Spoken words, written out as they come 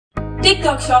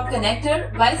TikTok Shop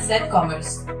Connector by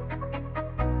CedCommerce.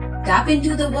 Tap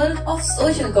into the world of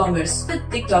social commerce with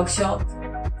TikTok Shop.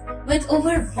 With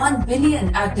over 1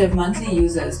 billion active monthly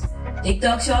users,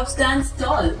 TikTok Shop stands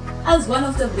tall as one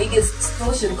of the biggest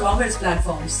social commerce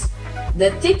platforms. The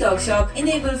TikTok Shop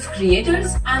enables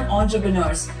creators and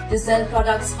entrepreneurs to sell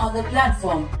products on the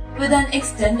platform with an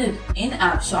extended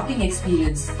in-app shopping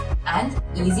experience and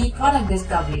easy product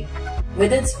discovery.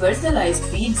 With its personalized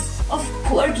feeds of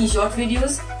quirky short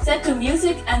videos set to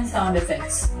music and sound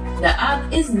effects, the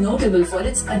app is notable for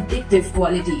its addictive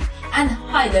quality and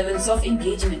high levels of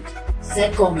engagement.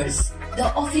 CedCommerce, the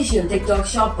official TikTok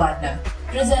Shop partner,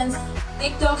 presents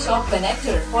TikTok Shop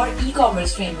Connector for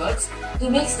e-commerce frameworks to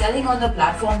make selling on the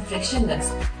platform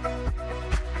frictionless.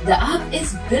 The app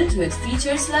is built with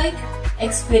features like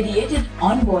expedited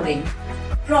onboarding,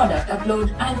 product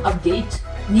upload and update,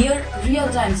 near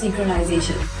real-time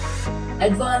synchronization,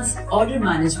 advanced order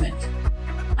management,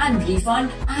 and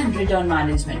refund and return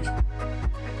management.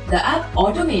 The app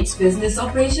automates business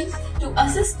operations to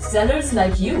assist sellers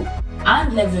like you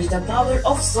and leverage the power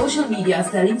of social media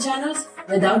selling channels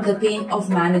without the pain of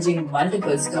managing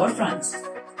multiple storefronts.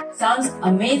 Sounds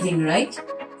amazing, right?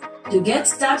 To get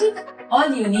started, all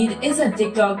you need is a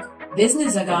TikTok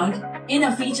business account in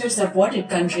a feature-supported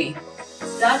country.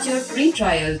 Start your free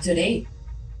trial today.